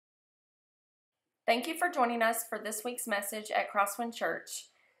Thank you for joining us for this week's message at Crosswind Church.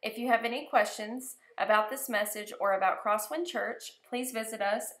 If you have any questions about this message or about Crosswind Church, please visit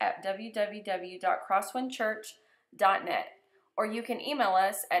us at www.crosswindchurch.net, or you can email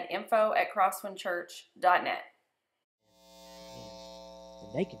us at info@crosswindchurch.net.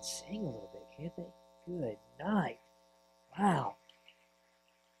 And they can sing a little bit, can't they? Good night. Wow.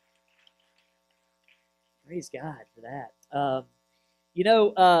 Praise God for that.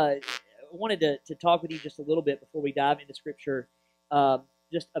 I wanted to talk with you just a little bit before we dive into Scripture,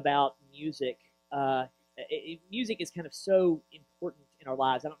 just about music. Music is kind of so important in our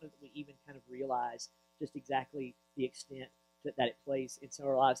lives. I don't know that we even kind of realize just exactly the extent that it plays in some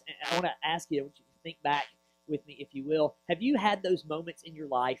of our lives. And I want to ask you, I want you to think back with me, if you will. Have you had those moments in your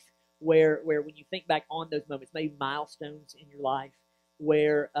life where when you think back on those moments, maybe milestones in your life,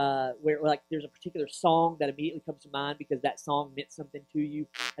 where like there's a particular song that immediately comes to mind because that song meant something to you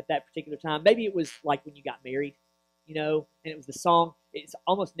at that particular time? Maybe it was like when you got married, and it was the song. It's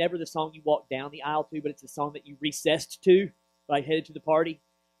almost never the song you walked down the aisle to, but it's the song that you recessed to, like headed to the party.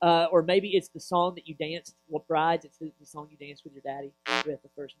 Or maybe it's the song that you danced with brides. It's the song you danced with your daddy at the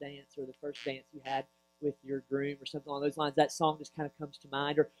first dance, or the first dance you had with your groom, or something along those lines. That song just kind of comes to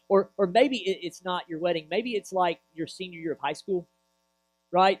mind. Or maybe it's not your wedding. Maybe it's like your senior year of high school,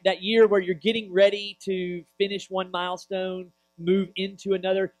 right? That year where you're getting ready to finish one milestone, move into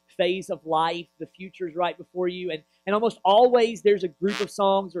another phase of life. The future's right before you. And almost always there's a group of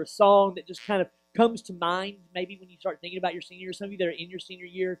songs or a song that just kind of comes to mind maybe when you start thinking about your senior year. Some of you that are in your senior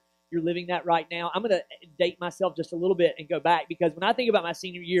year, you're living that right now. I'm going to date myself just a little bit and go back, because when I think about my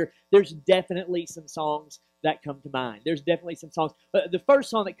senior year, there's definitely some songs that come to mind. There's definitely some songs. The first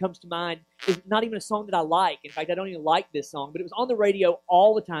song that comes to mind is not even a song that I like. In fact, I don't even like this song, but it was on the radio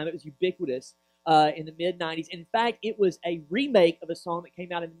all the time. It was ubiquitous in the mid-'90s. In fact, it was a remake of a song that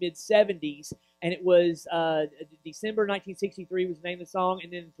came out in the mid-'70s, and it was December 1963 was the name of the song,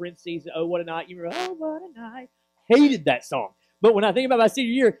 and then in parentheses, Oh, What a Night. You remember, Oh, What a Night. Hated that song. But when I think about my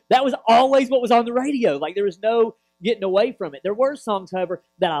senior year, that was always what was on the radio. Like, there was no getting away from it. There were songs, however,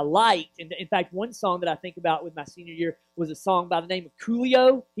 that I liked. And in fact, one song that I think about with my senior year was a song by the name of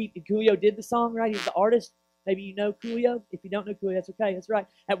Coolio. Coolio did the song, right? He's the artist. Maybe you know Coolio. If you don't know Coolio, that's okay. That's right.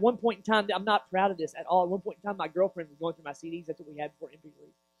 At one point in time, I'm not proud of this at all. At one point in time, my girlfriend was going through my CDs. That's what we had before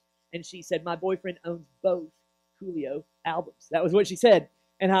MP3s. And she said, my boyfriend owns both Coolio albums. That was what she said.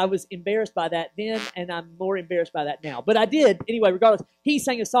 And I was embarrassed by that then, and I'm more embarrassed by that now. But I did. Anyway, regardless, he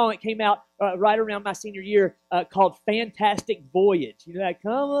sang a song that came out right around my senior year called Fantastic Voyage. You know that?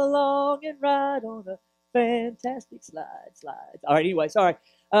 Come along and ride on a fantastic slides. All right, anyway, sorry.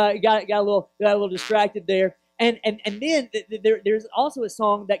 Got a little distracted there. And then there's also a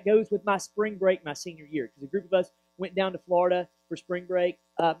song that goes with my spring break my senior year, because a group of us went down to Florida for spring break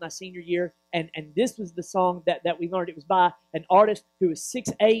my senior year, and this was the song that we learned. It was by an artist who was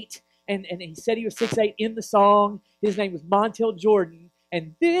 6'8", and he said he was 6'8" in the song. His name was Montel Jordan,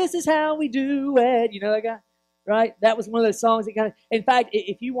 and this is how we do it. You know that guy, right? That was one of those songs that kind of, in fact,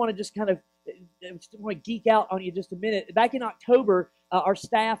 if you want to just kind of, I just want to geek out on you just a minute. Back in October, our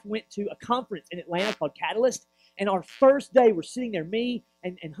staff went to a conference in Atlanta called Catalyst. And our first day, we're sitting there, me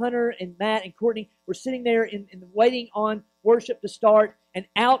and Hunter and Matt and Courtney, we're sitting there in waiting on worship to start, and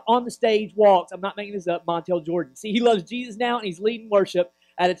out on the stage walks, I'm not making this up, Montel Jordan. See, he loves Jesus now, and he's leading worship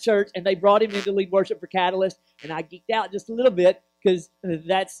at a church, and they brought him in to lead worship for Catalyst, and I geeked out just a little bit, because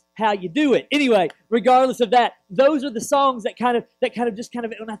that's how you do it. Anyway, regardless of that, those are the songs that kind of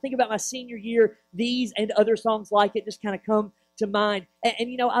when I think about my senior year, these and other songs like it just kind of come to mind.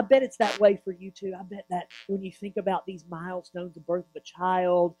 And I bet it's that way for you too. I bet that when you think about these milestones, the birth of a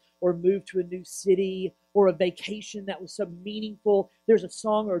child, or move to a new city, or a vacation that was so meaningful, there's a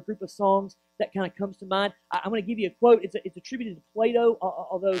song or a group of songs that kind of comes to mind. I'm going to give you a quote. It's attributed to Plato,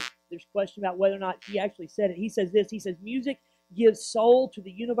 although there's question about whether or not he actually said it. He says this. He says, music gives soul to the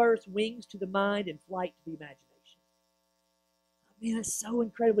universe, wings to the mind, and flight to the imagination. I mean, that's so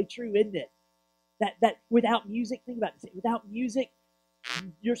incredibly true, isn't it? That without music, think about this, without music,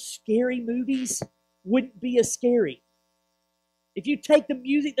 your scary movies wouldn't be as scary. If you take the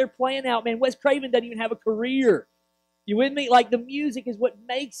music they're playing out, man, Wes Craven doesn't even have a career. You with me? Like, the music is what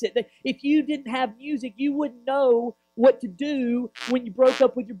makes it. If you didn't have music, you wouldn't know what to do when you broke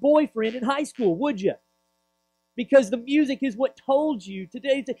up with your boyfriend in high school, would you? Because the music is what told you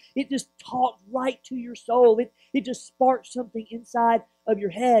today. It just talked right to your soul. It just sparked something inside of your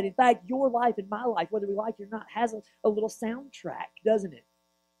head. In fact, your life and my life, whether we like it or not, has a little soundtrack, doesn't it?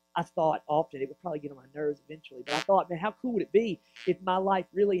 I thought often it would probably get on my nerves eventually, but I thought, man, how cool would it be if my life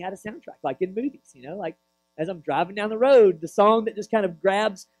really had a soundtrack, like in movies, like as I'm driving down the road, the song that just kind of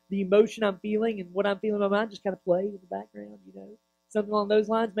grabs the emotion I'm feeling and what I'm feeling in my mind just kind of plays in the background, something along those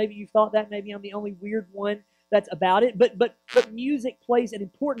lines. Maybe you thought that. Maybe I'm the only weird one that's about it. But music plays an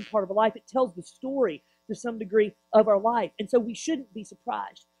important part of our life. It tells the story to some degree of our life. And so we shouldn't be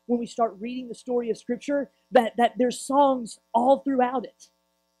surprised when we start reading the story of Scripture that there's songs all throughout it.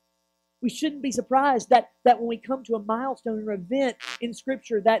 We shouldn't be surprised that when we come to a milestone or event in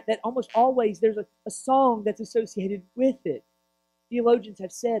Scripture that almost always there's a song that's associated with it. Theologians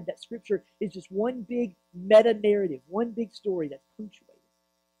have said that Scripture is just one big meta-narrative, one big story that's punctuated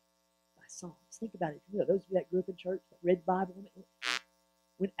by songs. Think about it. Those of you that grew up in church, that read the Bible,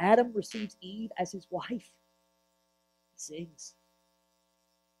 when Adam receives Eve as his wife, he sings.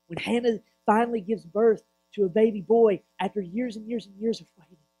 When Hannah finally gives birth to a baby boy after years and years and years of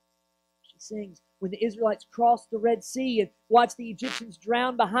waiting, she sings. When the Israelites crossed the Red Sea and watched the Egyptians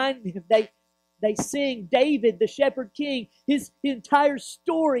drown behind them, they sing. David, the shepherd king, his entire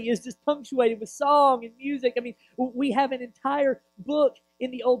story is just punctuated with song and music. I mean, we have an entire book in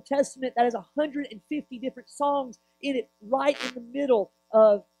the Old Testament that has 150 different songs in it right in the middle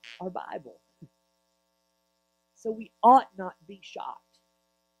of our Bible. So we ought not be shocked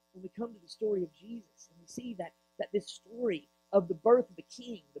when we come to the story of Jesus and we see that this story of the birth of the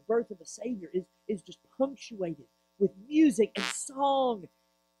King, the birth of the Savior, is just punctuated with music and song.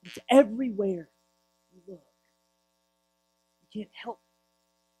 It's everywhere you look. You can't help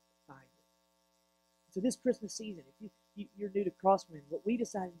but find it. So this Christmas season, if you're new to Crosswind, what we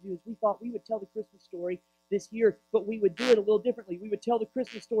decided to do is we thought we would tell the Christmas story this year, but we would do it a little differently. We would tell the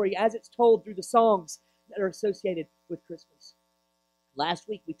Christmas story as it's told through the songs that are associated with Christmas. Last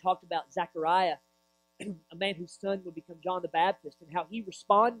week we talked about Zechariah, a man whose son would become John the Baptist, and how he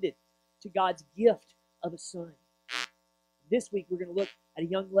responded to God's gift of a son. This week we're going to look at a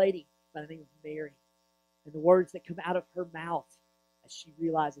young lady by the name of Mary and the words that come out of her mouth as she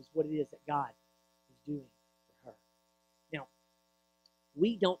realizes what it is that God is doing for her. Now,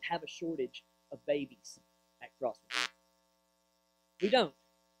 we don't have a shortage of babies at Crosswind. We don't.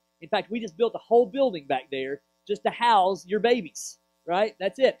 In fact, we just built a whole building back there just to house your babies, right?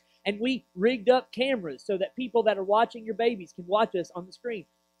 That's it. And we rigged up cameras so that people that are watching your babies can watch us on the screen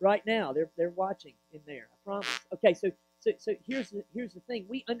right now. They're watching in there, I promise. Okay, so here's the thing.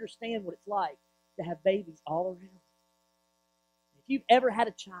 We understand what it's like to have babies all around. If you've ever had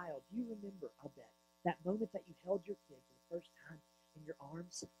a child, you remember, I'll bet, that moment that you held your kid for the first time in your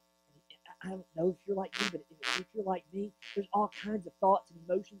arms. I don't know if you're like me, but if you're like me, there's all kinds of thoughts and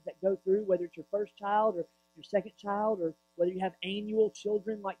emotions that go through, whether it's your first child or your second child, or whether you have annual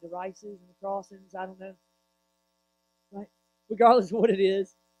children like the Rices and the Crossings, I don't know. Right? Regardless of what it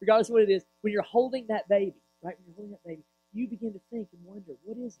is, when you're holding that baby, right? When you're holding that baby, you begin to think and wonder,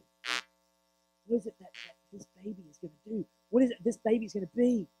 what is it? What is it that this baby is going to do? What is it this baby's going to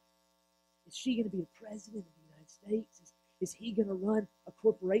be? Is she going to be the president of the United States? Is he going to run a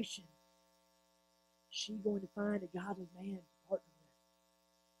corporation? Is she going to find a godly man to partner with?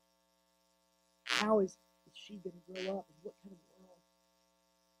 How is she going to grow up? And what kind of world?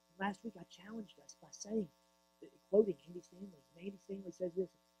 And last week I challenged us by saying, quoting Andy Stanley. And Andy Stanley says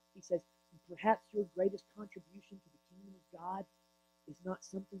this. He says, perhaps your greatest contribution to the kingdom of God is not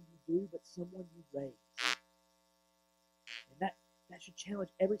something you do, but someone you raise. And that should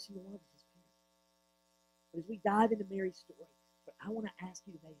challenge every single one of us as parents. But as we dive into Mary's story, what I want to ask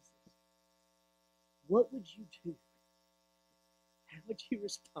you today is this. What would you do? How would you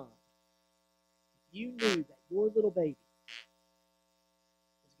respond if you knew that your little baby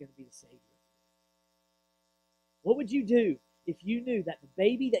was going to be the Savior of the world? What would you do if you knew that the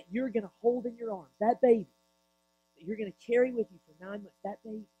baby that you're going to hold in your arms, that baby that you're going to carry with you for 9 months, that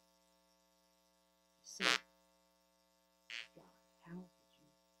baby, God, how would you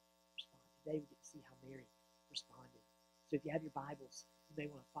respond? Today we get to see how Mary responded. So if you have your Bibles, you may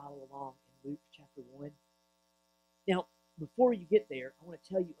want to follow along in Luke chapter 1. Now, before you get there, I want to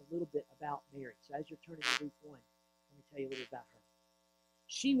tell you a little bit about Mary. So as you're turning to Luke 1, let me tell you a little bit about her.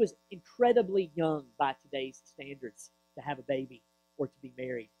 She was incredibly young by today's standards to have a baby or to be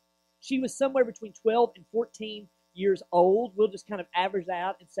married. She was somewhere between 12 and 14 years old. We'll just kind of average that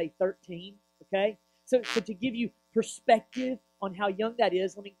out and say 13, okay? So to give you perspective on how young that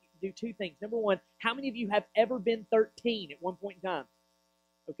is, let me do two things. Number one, how many of you have ever been 13 at one point in time?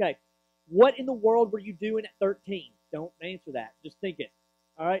 Okay. What in the world were you doing at 13? Don't answer that. Just think it.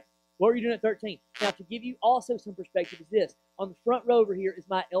 All right? What were you doing at 13? Now, to give you also some perspective is this. On the front row over here is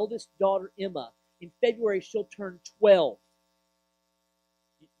my eldest daughter, Emma. In February, she'll turn 12.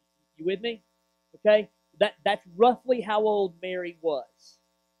 You with me? Okay? That's roughly how old Mary was.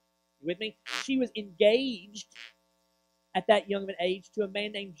 You with me? She was engaged at that young of an age to a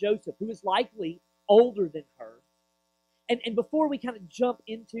man named Joseph, who was likely older than her. And before we kind of jump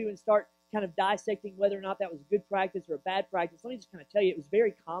into and start kind of dissecting whether or not that was a good practice or a bad practice, let me just kind of tell you, it was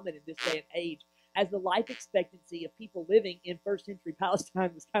very common in this day and age, as the life expectancy of people living in first century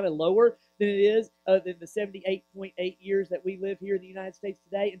Palestine was kind of lower than it is than the 78.8 years that we live here in the United States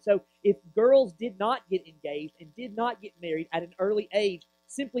today. And so if girls did not get engaged and did not get married at an early age,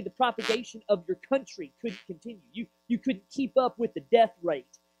 simply the propagation of your country couldn't continue. You couldn't keep up with the death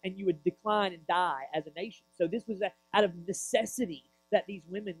rate, and you would decline and die as a nation. So this was out of necessity that these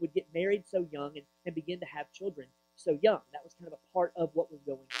women would get married so young and begin to have children so young. That was kind of a part of what was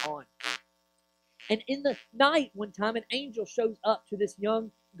going on. And in the night, one time, an angel shows up to this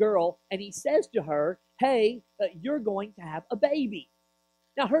young girl, and he says to her, hey, you're going to have a baby.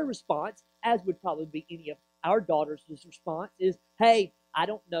 Now, her response, as would probably be any of our daughters' response, is, hey, I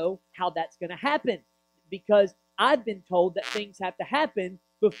don't know how that's going to happen, because I've been told that things have to happen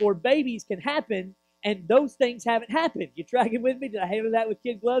before babies can happen, and those things haven't happened. You tracking with me? Did I handle that with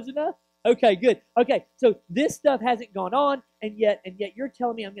kid gloves enough? Okay, good. Okay, so this stuff hasn't gone on, and yet you're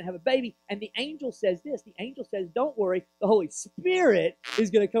telling me I'm going to have a baby. And the angel says this. The angel says, don't worry, the Holy Spirit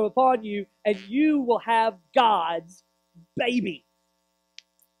is going to come upon you, and you will have God's baby.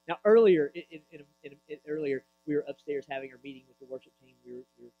 Now, earlier, earlier we were upstairs having our meeting with the worship team. We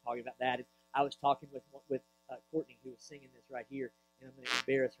were talking about that. And I was talking with Courtney, who was singing this right here, and I'm going to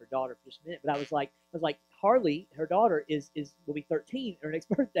embarrass her daughter for just a minute. But I was like, Harley, her daughter will be 13 her next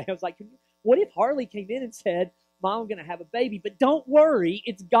birthday. I was like, what if Harley came in and said, Mom, I'm going to have a baby, but don't worry,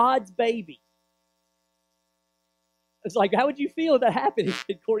 it's God's baby. It's like, how would you feel if that happened?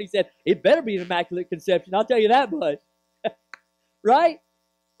 And Courtney said, it better be an immaculate conception. I'll tell you that much. Right?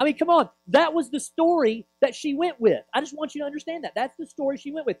 I mean, come on. That was the story that she went with. I just want you to understand that. That's the story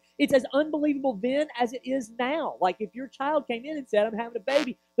she went with. It's as unbelievable then as it is now. Like if your child came in and said, I'm having a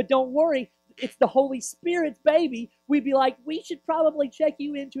baby, but don't worry, it's the Holy Spirit's baby, we'd be like, we should probably check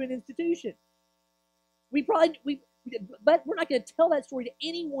you into an institution. But we're not going to tell that story to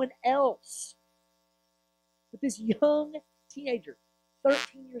anyone else. But this young teenager,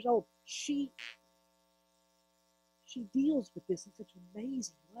 13 years old, she deals with this in such an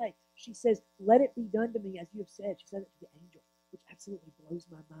amazing way. She says, let it be done to me as you have said. She said it to the angel, which absolutely blows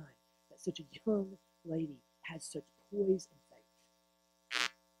my mind that such a young lady has such poise and faith.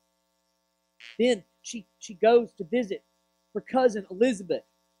 Then she goes to visit her cousin Elizabeth,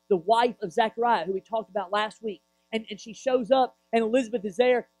 the wife of Zechariah, who we talked about last week. And she shows up, and Elizabeth is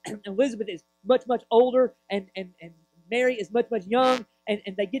there. Elizabeth is much, much older, and Mary is much, much young. And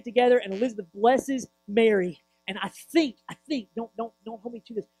they get together, and Elizabeth blesses Mary. And I think, don't hold me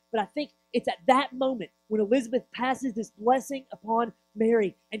to this, but I think it's at that moment when Elizabeth passes this blessing upon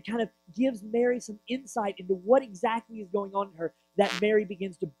Mary and kind of gives Mary some insight into what exactly is going on in her, that Mary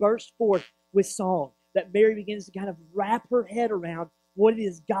begins to burst forth with song, that Mary begins to kind of wrap her head around what it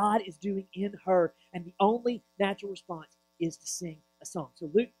is God is doing in her, and the only natural response is to sing a song. So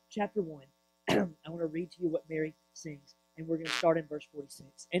Luke chapter 1, I want to read to you what Mary sings, and we're going to start in verse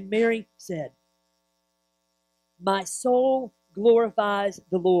 46. And Mary said, my soul glorifies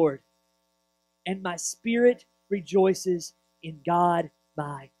the Lord, and my spirit rejoices in God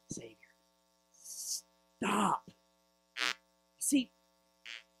my Savior. Stop. See,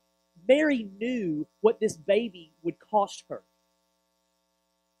 Mary knew what this baby would cost her.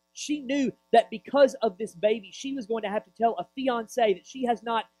 She knew that because of this baby, she was going to have to tell a fiancé that she has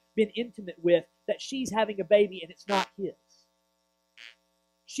not been intimate with that she's having a baby and it's not his.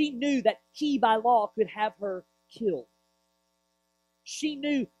 She knew that he, by law, could have her killed. She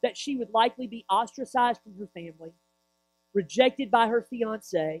knew that she would likely be ostracized from her family, rejected by her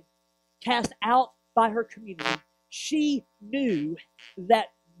fiancé, cast out by her community. She knew that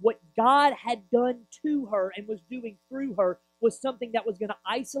what God had done to her and was doing through her was something that was going to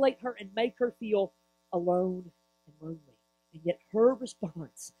isolate her and make her feel alone and lonely. And yet her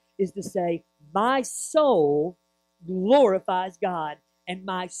response is to say, my soul glorifies God, and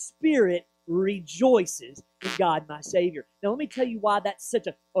my spirit rejoices in God, my Savior. Now, let me tell you why that's such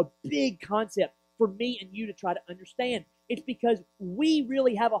a big concept for me and you to try to understand. It's because we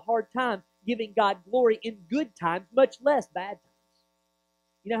really have a hard time giving God glory in good times, much less bad times.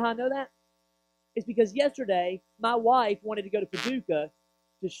 You know how I know that? It's because yesterday, my wife wanted to go to Paducah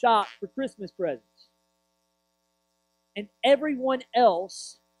to shop for Christmas presents. And everyone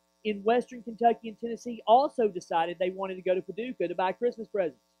else in Western Kentucky and Tennessee also decided they wanted to go to Paducah to buy Christmas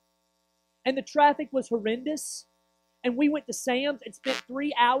presents. And the traffic was horrendous. And we went to Sam's and spent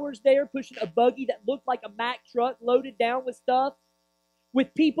 3 hours there pushing a buggy that looked like a Mack truck loaded down with stuff.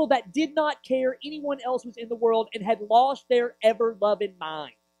 with people that did not care anyone else was in the world and had lost their ever-loving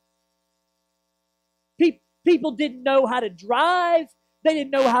mind. People didn't know how to drive. They didn't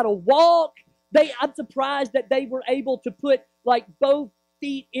know how to walk. I'm surprised that they were able to put like both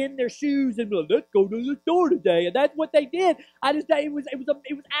feet in their shoes and be like, let's go to the store today. And that's what they did. It was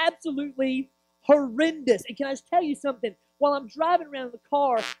absolutely horrendous. And can I just tell you something? While I'm driving around in the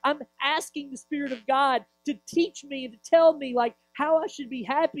car, I'm asking the Spirit of God to teach me and to tell me like how I should be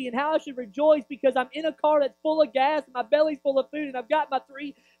happy and how I should rejoice, because I'm in a car that's full of gas and my belly's full of food, and I've got my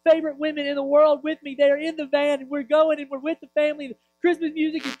 3 favorite women in the world with me. They're in the van and we're going and we're with the family. The Christmas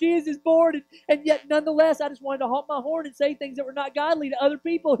music and Jesus is born, and yet nonetheless I just wanted to honk my horn and say things that were not godly to other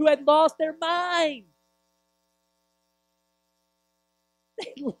people who had lost their mind.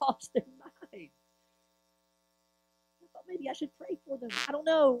 They lost their mind. I thought maybe I should pray for them. I don't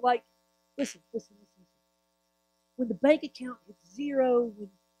know. Like, listen. When the bank account hits zero,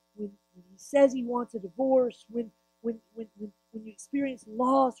 when he says he wants a divorce, when you experience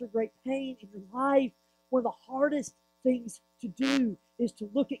loss or great pain in your life, one of the hardest things to do is to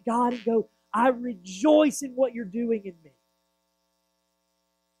look at God and go, I rejoice in what you're doing in me.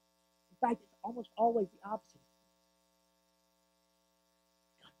 In fact, it's almost always the opposite.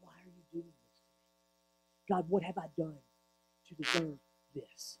 God, why are you doing this to me? God, what have I done to deserve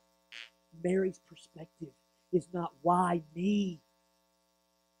this? Mary's perspective is not why me.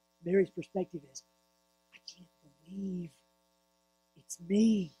 Mary's perspective is, I can't believe it's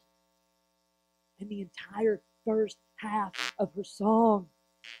me. And the entire first half of her song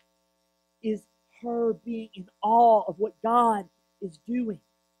is her being in awe of what God is doing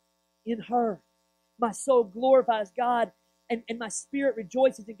in her. My soul glorifies God, and my spirit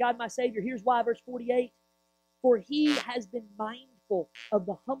rejoices in God my Savior. Here's why, verse 48. For he has been mindful of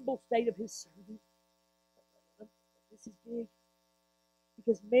the humble state of his servant. This is big.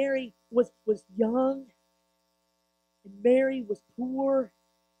 Because Mary was young, and Mary was poor,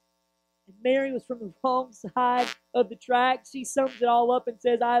 and Mary was from the wrong side of the track. She sums it all up and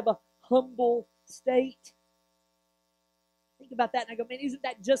says, I have a humble state. Think about that and I go, man, isn't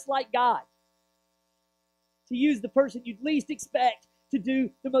that just like God? To use the person you'd least expect to do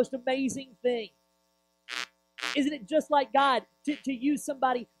the most amazing thing. Isn't it just like God to use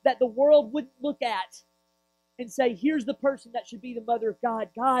somebody that the world wouldn't look at and say, here's the person that should be the mother of God?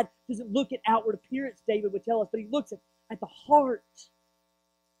 God doesn't look at outward appearance, David would tell us, but he looks at the heart.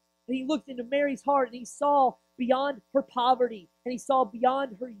 And he looked into Mary's heart, and he saw beyond her poverty, and he saw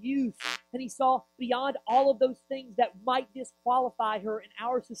beyond her youth, and he saw beyond all of those things that might disqualify her in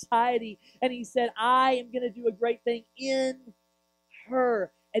our society. And he said, I am going to do a great thing in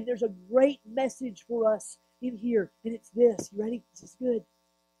her. And there's a great message for us in here, and it's this. You ready? This is good.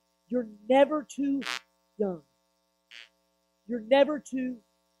 You're never too young. You're never too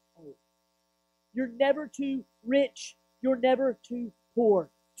old. You're never too rich. You're never too poor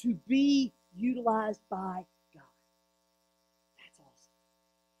to be utilized by God. That's awesome.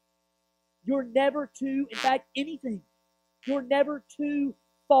 You're never too, in fact, anything. You're never too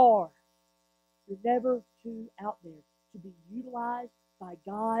far. You're never too out there to be utilized by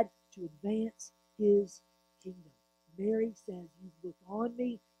God to advance his kingdom. Mary says, you look on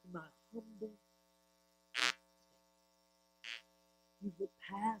me in my humble state. You've looked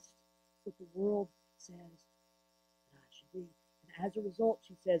past what the world says that I should be. And as a result,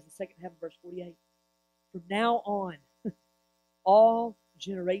 she says, the second half of verse 48, from now on, all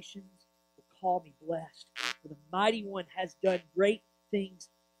generations will call me blessed, for the Mighty One has done great things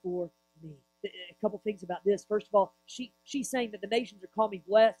for me. A couple things about this. First of all, she's saying that the nations are calling me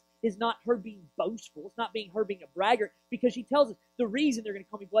blessed is not her being boastful. It's not her being a braggart, because she tells us the reason they're going to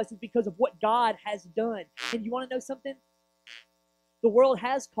call me blessed is because of what God has done. And you want to know something? The world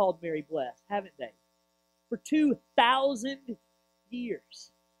has called Mary blessed, haven't they? For 2,000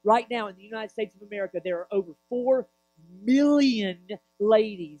 years. Right now in the United States of America, there are over 4 million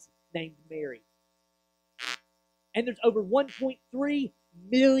ladies named Mary. And there's over 1.3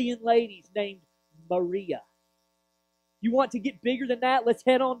 million ladies named Maria. You want to get bigger than that? Let's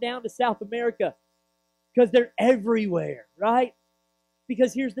head on down to South America, because they're everywhere, right?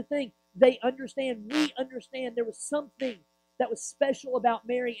 Because here's the thing. We understand there was something that was special about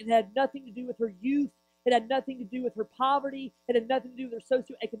Mary, and it had nothing to do with her youth. It had nothing to do with her poverty. It had nothing to do with her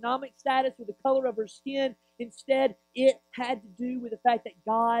socioeconomic status or the color of her skin. Instead, it had to do with the fact that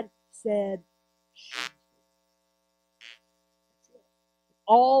God said, that's it.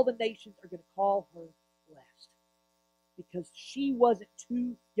 All the nations are going to call her blessed, because she wasn't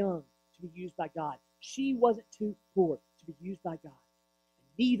too young to be used by God. She wasn't too poor to be used by God.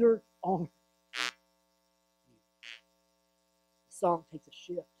 And neither are you. The song takes a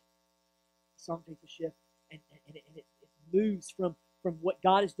shift. The song takes a shift, and it moves from what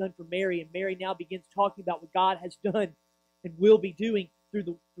God has done for Mary, and Mary now begins talking about what God has done and will be doing through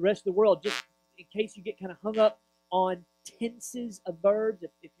the rest of the world. Just in case you get kind of hung up on tenses of verbs,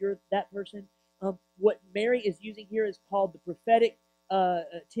 if you're that person, what Mary is using here is called the prophetic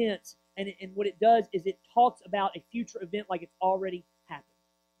tense, and what it does is it talks about a future event like it's already happened.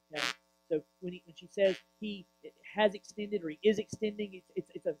 Okay, so when she says he has extended or he is extending,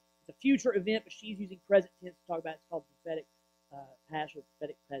 it's a future event, but she's using present tense to talk about it. It's called prophetic past or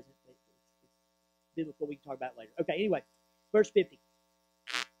prophetic present. It's biblical. We can talk about it later. Okay, anyway, verse 50.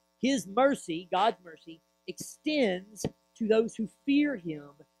 His mercy, God's mercy, extends to those who fear him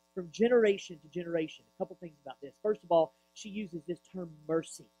from generation to generation. A couple things about this. First of all, she uses this term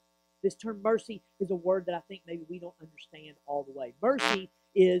mercy. This term mercy is a word that I think maybe we don't understand all the way. Mercy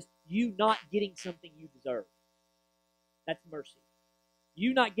is you not getting something you deserve. That's mercy.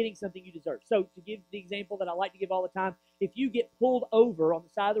 You not getting something you deserve. So to give the example that I like to give all the time, if you get pulled over on the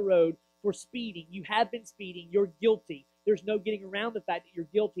side of the road for speeding, you have been speeding, you're guilty. There's no getting around the fact that you're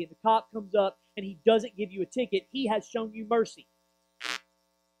guilty, and the cop comes up and he doesn't give you a ticket, he has shown you mercy.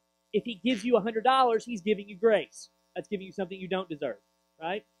 If he gives you $100, he's giving you grace. That's giving you something you don't deserve,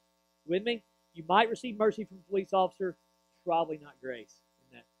 right? With me? You might receive mercy from a police officer, probably not grace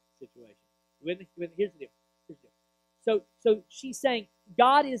in that situation. With me? Here's the deal. So she's saying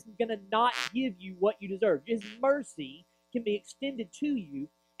God is going to not give you what you deserve. His mercy can be extended to you.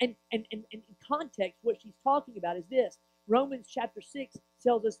 And in context, what she's talking about is this. Romans chapter 6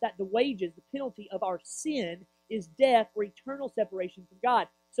 tells us that the wages, the penalty of our sin, is death or eternal separation from God.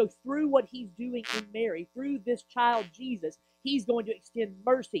 So through what he's doing in Mary, through this child Jesus, he's going to extend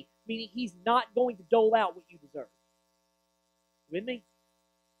mercy, meaning he's not going to dole out what you deserve. With me?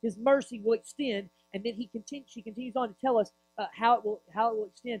 His mercy will extend, and then she continues on to tell us how it will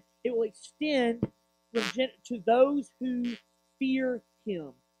extend. It will extend to those who fear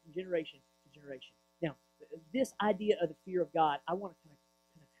him from generation to generation. Now, this idea of the fear of God, I want to kind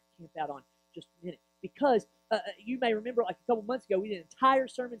of camp out on just a minute, because you may remember like a couple months ago, we did an entire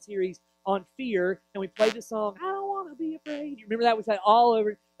sermon series on fear, and we played the song, I don't want to be afraid. You remember that? We said all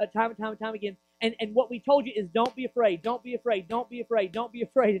over time and time and time again. And what we told you is don't be afraid, don't be afraid, don't be afraid, don't be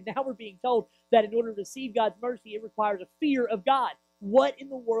afraid. And now we're being told that in order to receive God's mercy, it requires a fear of God. What in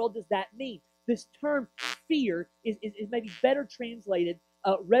the world does that mean? This term fear is maybe better translated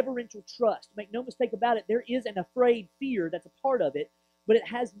reverential trust. Make no mistake about it, there is an afraid fear that's a part of it, but it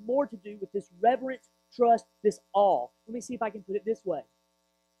has more to do with this reverence, trust, this awe. Let me see if I can put it this way.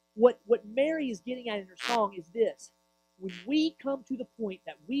 What Mary is getting at in her song is this. When we come to the point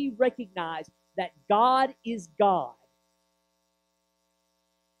that we recognize that God is God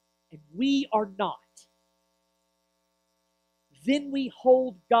and we are not, then we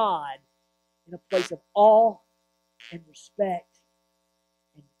hold God in a place of awe and respect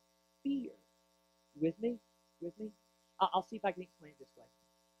and fear. With me? With me? I'll see if I can explain it this way.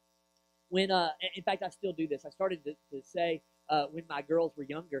 When, in fact, I still do this. I started to say when my girls were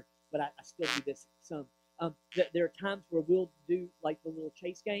younger, but I still do this some. There are times where we'll do like the little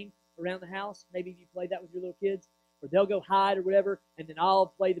chase game around the house. Maybe you played that with your little kids, or they'll go hide or whatever, and then I'll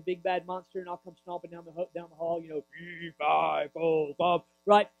play the big bad monster, and I'll come stomping down the hall, 5, 4, 5,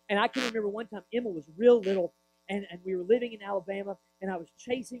 right? And I can remember one time Emma was real little, and we were living in Alabama, and I was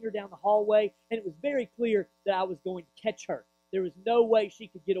chasing her down the hallway, and it was very clear that I was going to catch her. There was no way she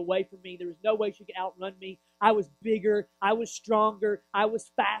could get away from me. There was no way she could outrun me. I was bigger, I was stronger, I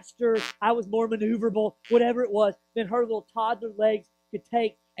was faster, I was more maneuverable, whatever it was, than her little toddler legs could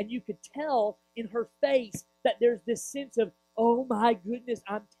take. And you could tell in her face that there's this sense of, oh my goodness,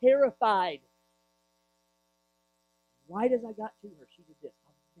 I'm terrified. Right as I got to her, she did this.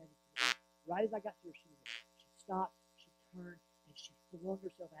 I'll never forget. Right as I got to her, she did this. She stopped, she turned, and she flung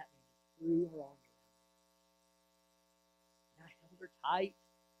herself at me and threw her arms around me. And I held her tight.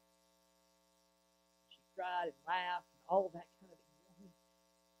 She cried and laughed and all of that kind of thing.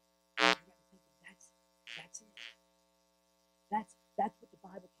 I got to thinking, that's it. That's what the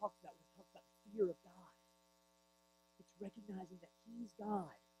Bible talks about when it talks about the fear of God. It's recognizing that he's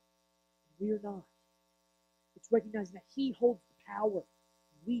God and we're not. It's recognizing that he holds the power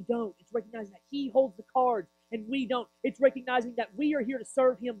and we don't. It's recognizing that he holds the cards and we don't. It's recognizing that we are here to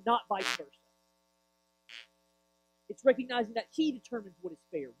serve him, not vice versa. It's recognizing that he determines what is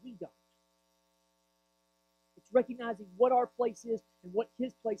fair. We don't. It's recognizing what our place is and what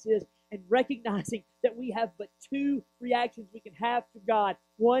his place is, and recognizing that we have but two reactions we can have to God.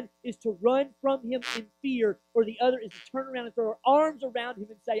 One is to run from him in fear, or the other is to turn around and throw our arms around him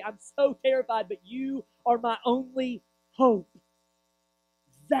and say, I'm so terrified, but you are my only hope.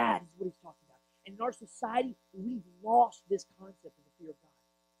 That is what he's talking about. And in our society, we've lost this concept of the fear of God.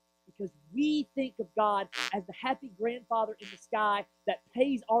 Because we think of God as the happy grandfather in the sky that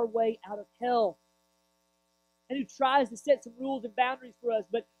pays our way out of hell. And who tries to set some rules and boundaries for us,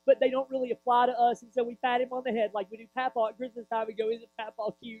 but they don't really apply to us, and so we pat him on the head like we do Papa at Christmas time. We go, isn't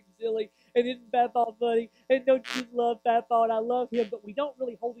Papa cute and silly, and isn't Papa funny, and don't you just love Papa, and I love him, but we don't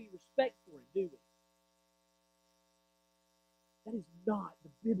really hold any respect for him, do we? That is not the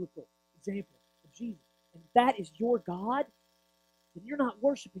biblical example of Jesus. And that is your God, then you're not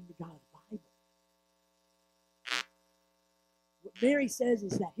worshiping the God of the Bible. What Mary says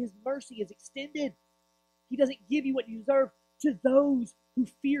is that his mercy is extended. He doesn't give you what you deserve to those who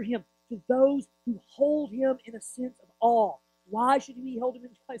fear him, to those who hold him in a sense of awe. Why should we hold him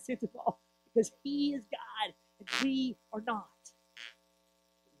in a sense of awe? Because he is God and we are not.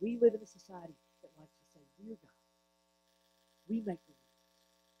 We live in a society that likes to say, we're God. We make the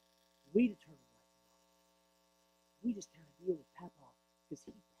rules. We determine right and wrong. We just kind of deal with Papa because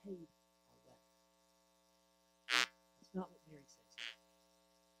he paid our way. That's not what Mary says.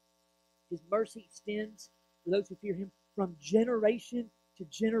 His mercy extends for those who fear him from generation to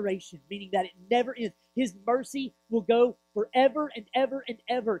generation, meaning that it never ends. His mercy will go forever and ever and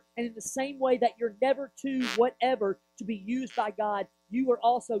ever. And in the same way that you're never too whatever to be used by God, you are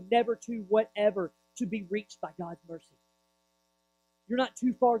also never too whatever to be reached by God's mercy. You're not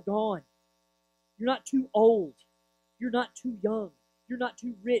too far gone. You're not too old. You're not too young. You're not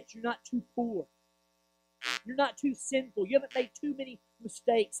too rich. You're not too poor. You're not too sinful. You haven't made too many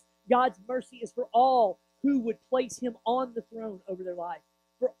mistakes. God's mercy is for all who would place him on the throne over their life.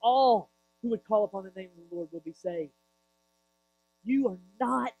 For all who would call upon the name of the Lord will be saved. You are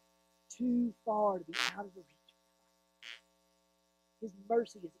not too far to be out of the reach of God. His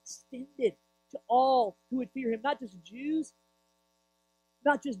mercy is extended to all who would fear him, not just Jews,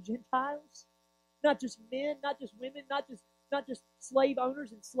 not just Gentiles, not just men, not just women, not just slave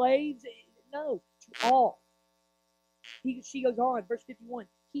owners and slaves. No, to all. She goes on, verse 51.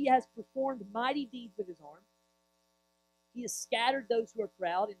 He has performed mighty deeds with his arm. He has scattered those who are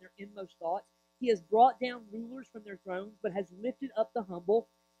proud in their inmost thoughts. He has brought down rulers from their thrones, but has lifted up the humble.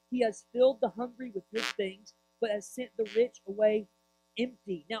 He has filled the hungry with good things, but has sent the rich away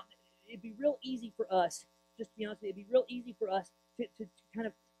empty. Now, it'd be real easy for us, just to be honest with you, it'd be real easy for us to kind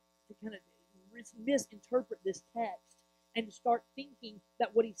of misinterpret this text and to start thinking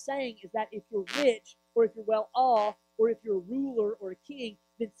that what he's saying is that if you're rich or if you're well off or if you're a ruler or a king,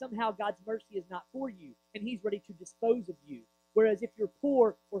 then somehow God's mercy is not for you and he's ready to dispose of you. Whereas if you're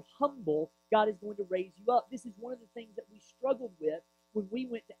poor or humble, God is going to raise you up. This is one of the things that we struggled with when we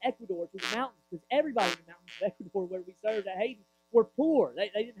went to Ecuador, to the mountains, because everybody in the mountains of Ecuador where we served at Hayden were poor. They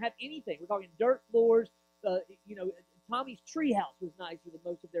didn't have anything. We're talking dirt floors. Tommy's treehouse was nicer than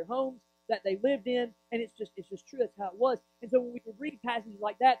most of their homes that they lived in, and it's just true. That's how it was. And so when we would read passages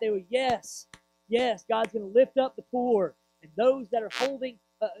like that, they were, yes, God's going to lift up the poor, and those that are holding,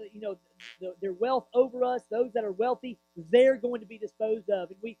 their wealth over us, those that are wealthy, they're going to be disposed of.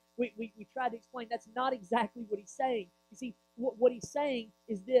 And we tried to explain that's not exactly what he's saying. You see, what he's saying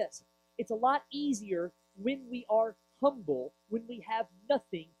is this: it's a lot easier when we are humble, when we have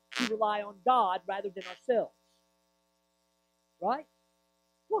nothing to rely on God rather than ourselves. Right?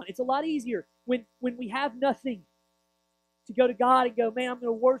 Come on, it's a lot easier when we have nothing to go to God and go, man, I'm going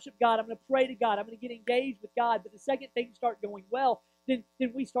to worship God, I'm going to pray to God, I'm going to get engaged with God. But the second things start going well, then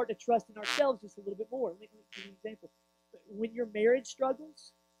we start to trust in ourselves just a little bit more. Let me give you an example. When your marriage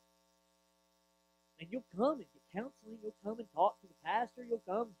struggles, and you'll come and get counseling, you'll come and talk to the pastor, you'll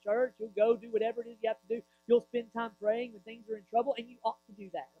come to church, you'll go do whatever it is you have to do, you'll spend time praying when things are in trouble, and you ought to do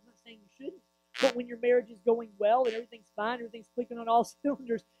that. I'm not saying you shouldn't. But when your marriage is going well and everything's fine, everything's clicking on all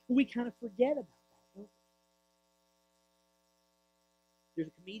cylinders, we kind of forget about that, don't we? There's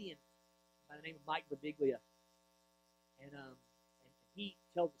a comedian by the name of Mike Birbiglia, and he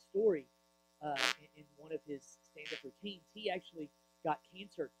tells a story in one of his stand-up routines. He actually got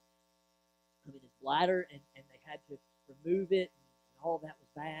cancer in his bladder, and they had to remove it, and all that was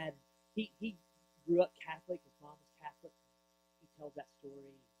bad. He grew up Catholic. His mom was Catholic. He tells that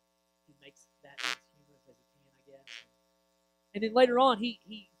story. He makes that as humorous as he can, I guess. And then later on,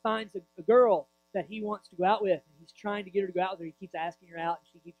 he finds a girl that he wants to go out with, and he's trying to get her to go out with her. He keeps asking her out, and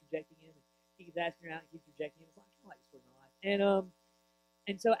she keeps rejecting him. And he keeps asking her out, and he keeps rejecting him. It's like, I like this sort of life.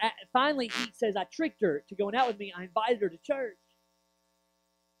 And so finally, he says, I tricked her to going out with me. I invited her to church.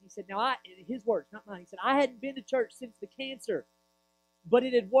 He said, now, his words, not mine. He said, I hadn't been to church since the cancer, but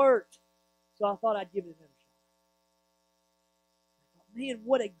it had worked, so I thought I'd give it another shot. Man,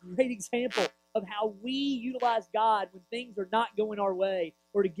 what a great example of how we utilize God when things are not going our way,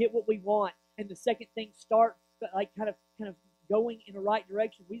 or to get what we want, and the second things start like kind of going in the right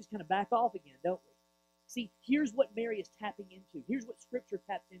direction, we just kind of back off again, don't we? See, here's what Mary is tapping into. Here's what Scripture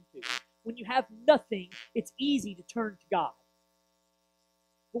taps into. When you have nothing, it's easy to turn to God.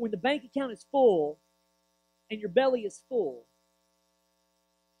 But when the bank account is full and your belly is full,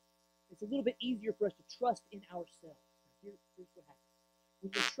 it's a little bit easier for us to trust in ourselves. Here's what happens.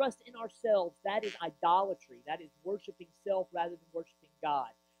 When we trust in ourselves, that is idolatry. That is worshiping self rather than worshiping God.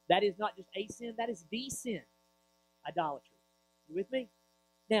 That is not just a sin, that is the sin. Idolatry. You with me?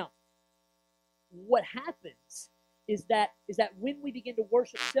 Now, what happens is that when we begin to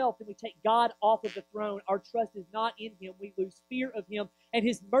worship self and we take God off of the throne, our trust is not in Him. We lose fear of Him and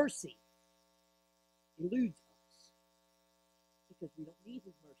His mercy eludes us because we don't need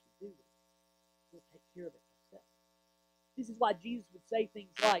His mercy, do we? We'll take care of it ourselves. This is why Jesus would say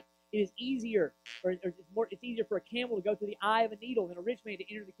things like, it is easier, it's easier for a camel to go through the eye of a needle than a rich man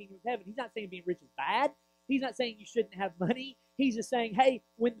to enter the kingdom of heaven. He's not saying being rich is bad. He's not saying you shouldn't have money. He's just saying, hey,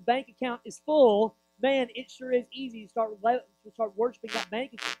 when the bank account is full, man, it sure is easy to start worshiping that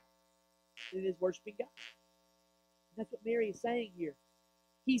bank account. It is worshiping God. And that's what Mary is saying here.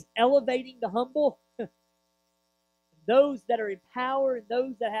 He's elevating the humble. Those that are in power and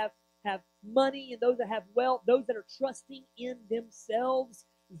those that have money and those that have wealth, those that are trusting in themselves,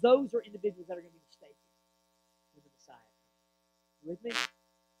 those are individuals that are going to be mistaken when the Messiah comes. You with me?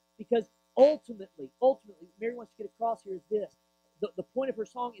 Because ultimately, what Mary wants to get across here is this. The point of her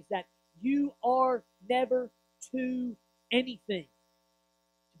song is that you are never too anything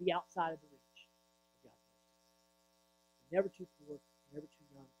to be outside of the reach of God's mercy. You're never too poor, you're never too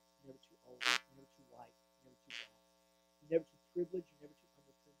young, you're never too old, you're never too white, you're never too black. You're never too privileged, you're never too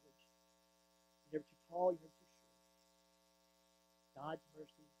underprivileged. You're never too tall, you're never too short. God's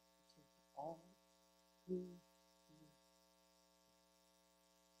mercy extends to all who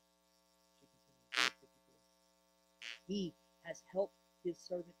He has helped His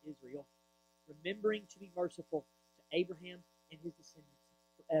servant Israel, remembering to be merciful to Abraham and his descendants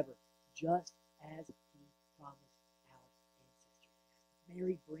forever, just as He promised our ancestors.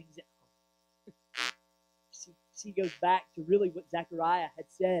 Mary brings it home. She goes back to really what Zechariah had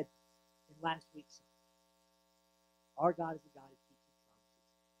said in last week's sermon. Our God is a God who keeps His promises.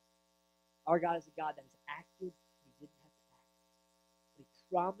 Our God is a God that has acted when He didn't have to act. But He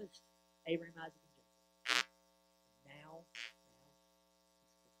promised Abraham, Isaac, and Jacob. Now He's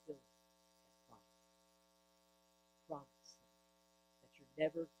fulfilling that promise. Promise that you're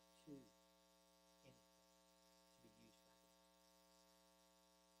never too anything to be used by God.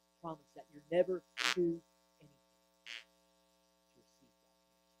 Promise that you're never too anything to receive God's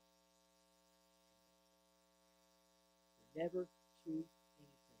mercy. You're never too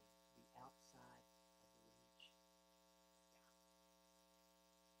anything to be outside of the reach of God.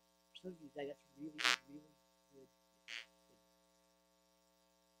 For some of you today, that's really, really good.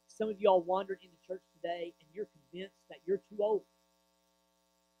 Some of y'all wandered into church today and you're convinced that you're too old.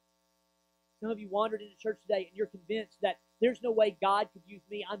 Some of you wandered into church today and you're convinced that there's no way God could use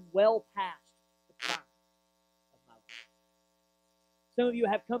me. I'm well past the prime of my life. Some of you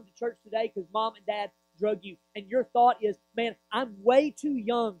have come to church today because mom and dad drug you, and your thought is, man, I'm way too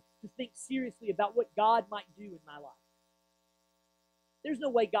young to think seriously about what God might do in my life. There's no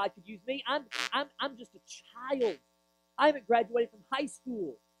way God could use me. I'm just a child. I haven't graduated from high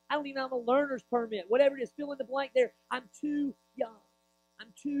school. I don't even have a learner's permit. Whatever it is, fill in the blank there. I'm too young.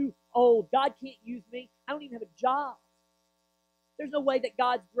 I'm too old. God can't use me. I don't even have a job. There's no way that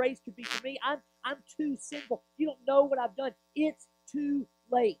God's grace could be for me. I'm too sinful. You don't know what I've done. It's too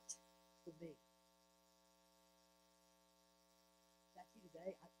late for me. That's you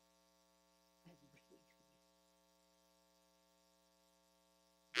today. I have really good news.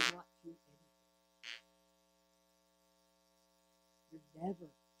 You're not too anything. You're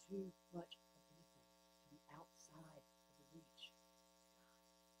never too much of anything to be outside of the reach of God.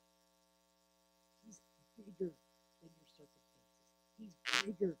 He's bigger than your circumstances. He's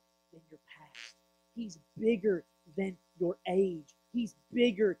bigger than your past. He's bigger than your age. He's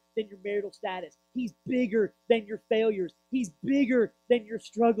bigger than your marital status. He's bigger than your failures. He's bigger than your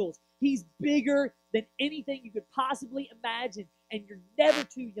struggles. He's bigger than anything you could possibly imagine. And you're never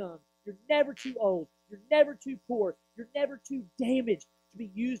too young. You're never too old. You're never too poor. You're never too damaged to be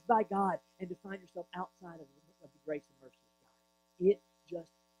used by God and to find yourself outside of the grace and mercy of God. It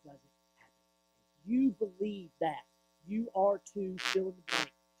just doesn't happen. If you believe that you are to fill in the blank,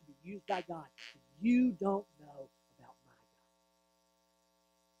 to be used by God, you don't know about my God.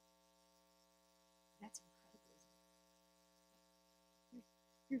 That's incredible, isn't it?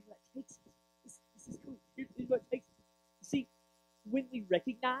 Here's what it takes us. This is cool. Here's what it takes us. You see, when we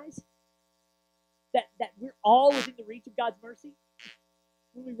recognize that we're all within the reach of God's mercy,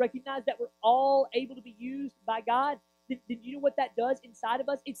 when we recognize that we're all able to be used by God, then you know what that does inside of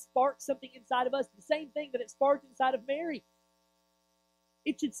us? It sparks something inside of us, the same thing that it sparked inside of Mary.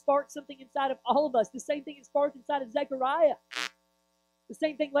 It should spark something inside of all of us, the same thing it sparked inside of Zechariah. The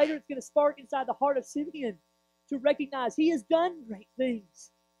same thing later it's going to spark inside the heart of Simeon, to recognize he has done great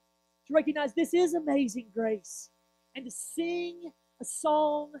things, to recognize this is amazing grace, and to sing a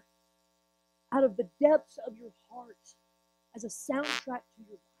song out of the depths of your heart as a soundtrack to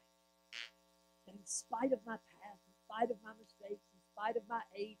your life. That in spite of my past, in spite of my mistakes, in spite of my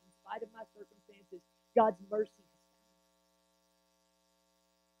age, in spite of my circumstances, God's mercy has found me.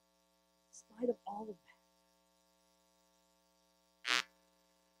 In spite of all of that,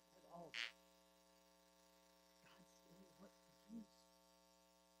 in spite of all of that, God still wants to use you.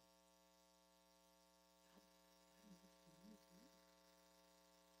 God wants to use me.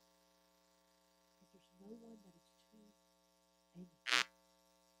 Because there's no one that is too angry to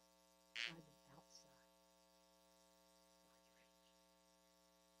find them outside God's reach.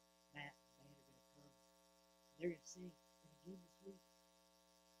 Matt and the band are going to come. And they're going to sing. And again this week,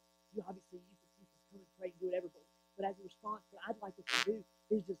 you can come and pray and do whatever. But as a response, what I'd like us to do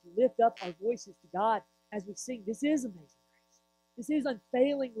is just lift up our voices to God as we sing. This is amazing grace. This is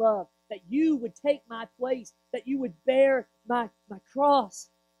unfailing love. That you would take my place. That you would bear my cross.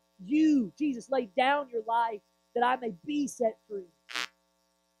 You, Jesus, laid down your life that I may be set free.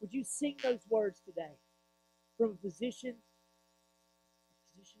 Would you sing those words today from a position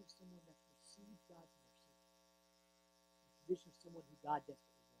of someone that's received God's mercy, a position of someone who God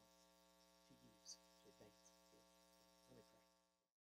desperately